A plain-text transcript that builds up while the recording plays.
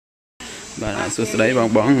Bà số đấy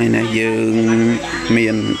bong bóng ngày nay dương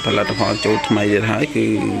miền phải là họ chỗ mày để thấy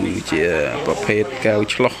cứ chỉประเภท cao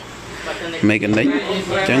chlo mấy cái đấy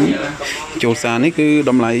chẳng chỗ xa này cứ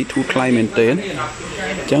đâm lại thu khai miền tây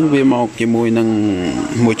chẳng vì một cái mùi nằng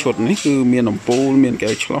mùi chuột này cứ miền đồng po miền cao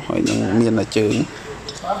chlo hỏi nằng miền là trường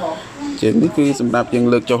này cứ sầm đạp dừng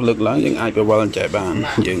lực cho lực lớn những ai phải vào chạy bàn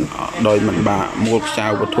dừng đôi mình bà mua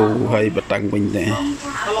sao và thu hay bật tăng bình nè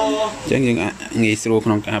chẳng những nghề sưu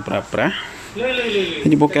không cả pra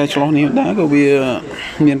những bộ cái chlo này đã có vì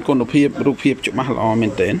miền con độc hiệp chụp mắt lò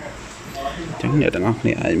miền tây chẳng nhớ tầng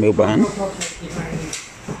này ai mua bán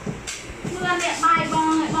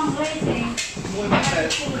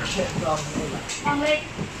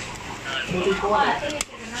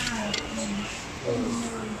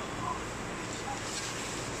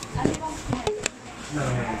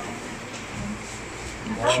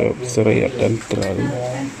chụp seri dan terlalu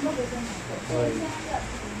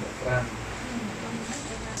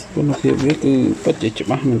pun việc biết cứ bắt chạy chụp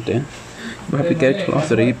mắt mình thế bà bị cái chlo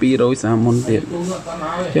seri pi rồi sao môn tiền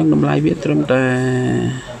chẳng nằm lại biết trâm ta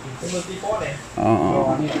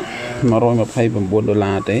mà rồi mà pay bằng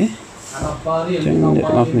 $4 thế chẳng để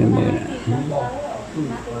ngọc này mà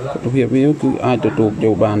việc biết cứ ai tụt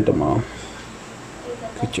dầu bàn tụi mỏ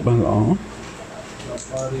cứ chụp bàn ló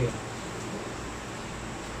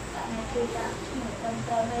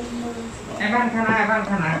Evan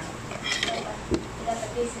khana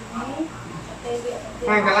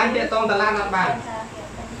Hai cái lăn điện tông tờ lan đặt bàn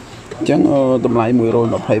chẳng tầm lại 10 rồi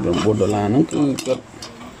mà pay bằng $4 nó cứ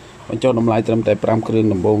cho tầm lại tầm tại 5 เครื่อง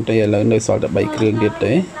ដំបងទេឥឡូវនៅសល់តែ 3 គ្រឿងទៀត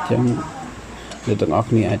ទេចឹងលើទាំងអស់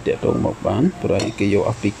គ្នាអាចតាក់ទងមកបានព្រោះគេយក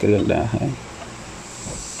អស់ 2 គ្រឿងដែរហើយ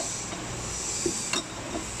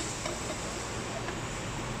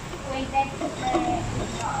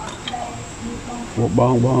ប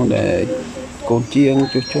ងដែលកូនជាង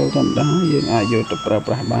ជួសជុលធម្មតាយើងអាចយកទៅប្រើ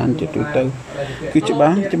ប្រាស់បានជាទូទៅគឺច្បា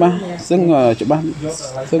ស់សឹ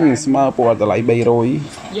ងស្មើពណ៌តម្លៃ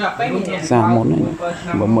300សាមុនហ្នឹង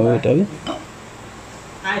បើមើលទៅ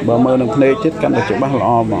បើមើលនឹងភ្នែកចិត្តកាន់តែច្បាស់ល្អ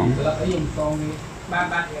ហ្មង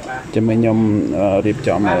ចាំខ្ញុំរៀប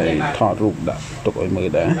ចំឲ្យថតរូបដាក់ទុកឲ្យមើល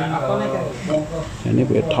ដែរនេះ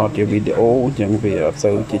វាថតជាវីដេអូអញ្ចឹងវាអត់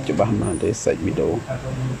សូវជាច្បាស់បានទេសាច់វីដេអូ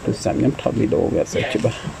ទូរស័ព្ទខ្ញុំថតវីដេអូវាអត់សូវច្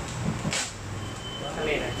បាស់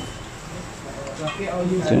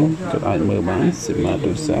ចឹងក៏អាចមើលបានសិមា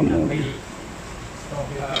ទូរស័ព្ទមើល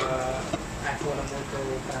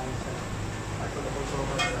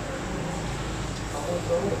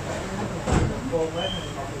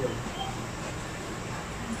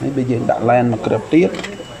ហើយបើយើងដាក់ឡែនមកក្រឹបទៀត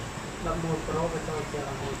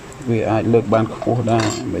វាអាចលើកបានខ្ពស់ដែរ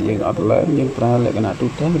បើយើងអត់ឡែនយើងប្រើលក្ខណៈទូ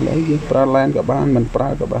ទៅឥឡូវយើងប្រើឡែនក៏បានមិនប្រើ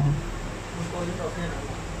ក៏បាន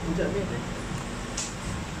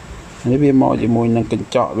នេះវាមកជាមួយនឹងកញ្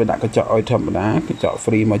ចក់វាដាក់កញ្ចក់ឲ្យធម្មតាកញ្ចក់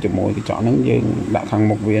free មកជាមួយកញ្ចក់ហ្នឹងយើងដាក់ខាង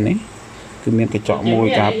មុខវានេះគឺមានកញ្ចក់មួយ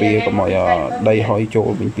ការពារកុំឲ្យដីហុយចូល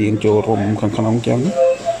ពីពីងចូលរុំខាងក្នុងអញ្ចឹង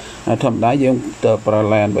ធម្មតាយើងទៅប្រើ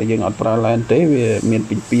ឡែនបើយើងអត់ប្រើឡែនទេវាមាន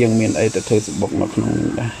ពីពីងមានអីទៅធ្វើសបុកនៅក្នុងនេះ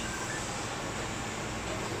ដែរ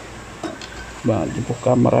បាទចំពោះ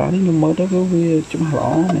កាមេរ៉ានេះខ្ញុំមើលទៅគឺវាច្បាស់ល្អ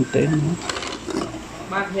មែនទែន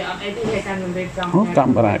បាទវាអត់អីទេគេតាមខ្ញុំរៀបចំកា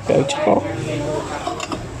មេរ៉ាកែវឆ្កោ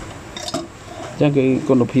ចឹងគឺ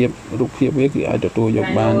គុណភាពរូបភាពវាគឺអាចទទួលយក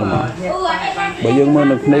បានហ្មងបើយើងមើល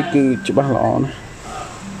នៅភ្នែកគឺច្បាស់ល្អណាស់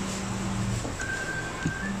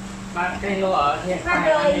បាទគេលោអត់ទេ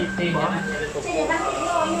ទីមក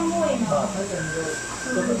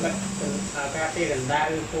ការទីរំដា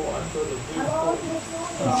ឬពួកអត់ចូលទៅទី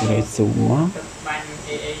គេស៊ូមមកបាញ់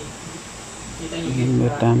អីមើ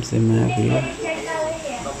លតាមសេមាវា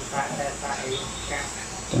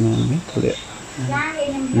តើណានេះធ្លាក់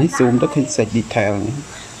នេះស៊ូមទៅឃើញសាច់ detail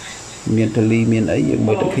មានទលីមានអីយើង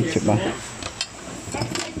មើលទៅឃើញច្បាស់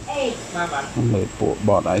មើលពួកប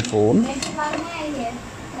ត iPhone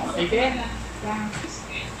អីគេ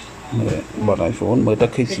មើលបត iPhone មើលទៅ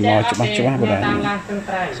ឃើញស្មោច្បាស់បើដែរ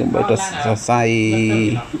សំបីទៅសរសៃ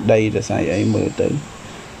ដីសរសៃអីមើលទៅ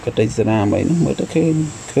កតិសនាអីនោះមើលទៅ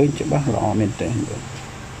ឃើញច្បាស់ល្អមែនតើ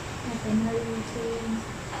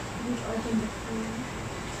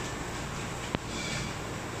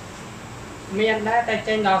មានដែរតែ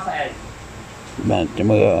ចេញដល់ស្អែកបាទចាំ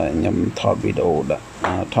មើលខ្ញុំថតវីដេអូដាក់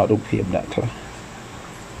ថតរូបភាពដាក់ខ្លះ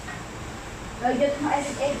ហើយយកថ្ម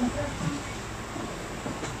S8 មក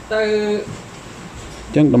ទៅ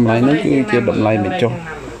ចឹងតម្លៃនោះគឺជាតម្លៃបញ្ចុះ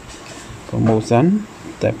promotion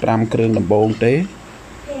តែ 5 គ្រឿងដំបូងទេ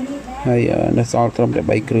ហើយនៅសល់ត្រឹមតែ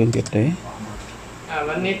 3 គ្រឿងទៀតទេ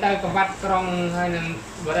วันนี้เตยกวัดกรองให้หนึ่ง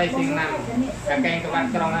บริเชียงนำกางเกงกวัด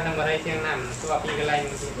กรองให้หนึ่งบริเชียงนำตัวปีกอะไรมึ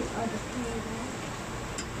ง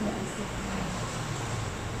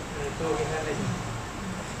ตัวกี่ท่านเลย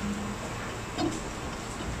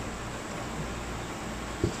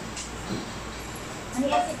อันนี้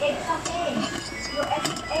S8 ครับเองดู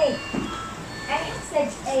S8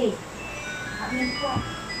 S8 อันนี้พวก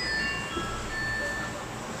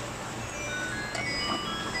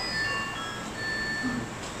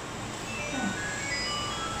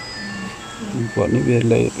bọn nó về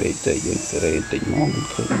lê về chạy dựng sợi tỉnh món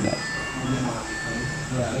khởi lại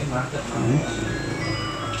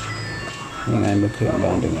ngày mới khởi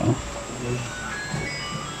lại được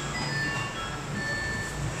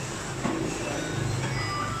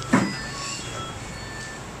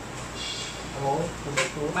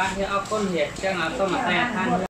không ban thì ông con hiệp chẳng là tôi mà tay than